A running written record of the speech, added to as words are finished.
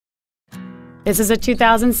This is a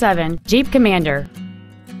 2007 Jeep Commander.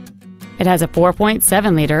 It has a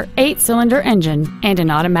 4.7-liter 8-cylinder engine and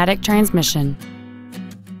an automatic transmission.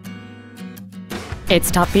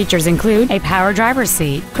 Its top features include a power driver's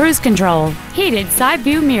seat, cruise control, heated side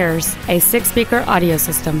view mirrors, a 6-speaker audio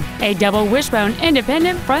system, a double wishbone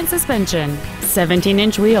independent front suspension,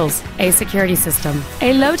 17-inch wheels, a security system,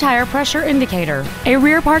 a low tire pressure indicator, a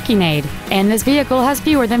rear parking aid, and this vehicle has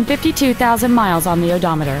fewer than 52,000 miles on the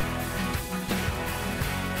odometer.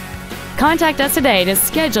 Contact us today to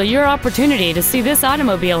schedule your opportunity to see this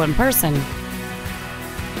automobile in person.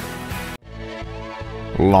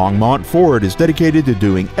 Longmont Ford is dedicated to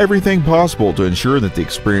doing everything possible to ensure that the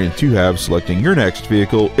experience you have selecting your next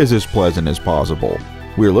vehicle is as pleasant as possible.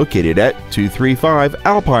 We're located at 235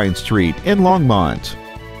 Alpine Street in Longmont.